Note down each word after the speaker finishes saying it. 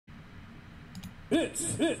It's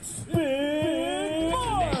Big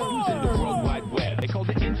Marv! In the World Wide Web, they call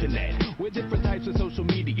the internet, with different types of social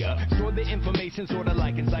media. Store the information sort of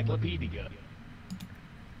like encyclopedia.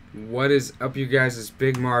 What is up, you guys? It's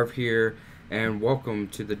Big Marv here, and welcome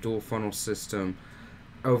to the dual funnel system.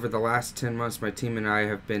 Over the last 10 months, my team and I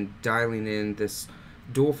have been dialing in this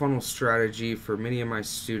dual funnel strategy for many of my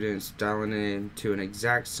students, dialing it into an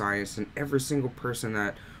exact science, and every single person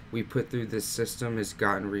that we put through this system has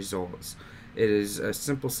gotten results. It is a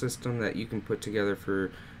simple system that you can put together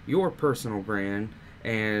for your personal brand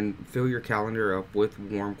and fill your calendar up with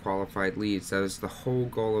warm, qualified leads. That is the whole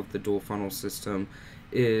goal of the dual funnel system,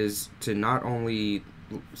 is to not only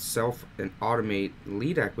self and automate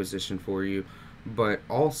lead acquisition for you, but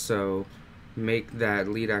also make that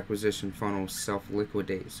lead acquisition funnel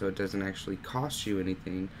self-liquidate, so it doesn't actually cost you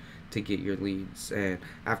anything to get your leads. And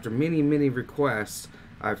after many requests,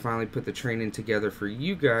 I finally put the training together for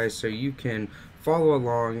you guys so you can follow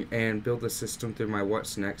along and build the system through my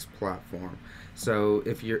What's Next platform. So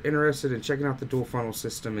if you're interested in checking out the dual funnel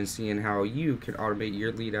system and seeing how you can automate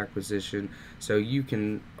your lead acquisition so you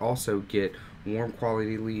can also get warm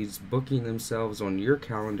quality leads booking themselves on your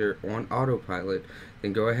calendar on autopilot,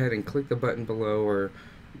 then go ahead and click the button below or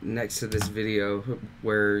next to this video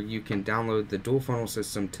where you can download the dual funnel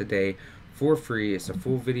system today for free. It's a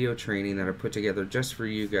full video training that I put together just for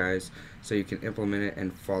you guys so you can implement it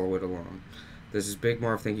and follow it along. This is Big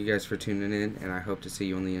Marv. Thank you guys for tuning in, and I hope to see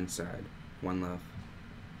you on the inside. One love.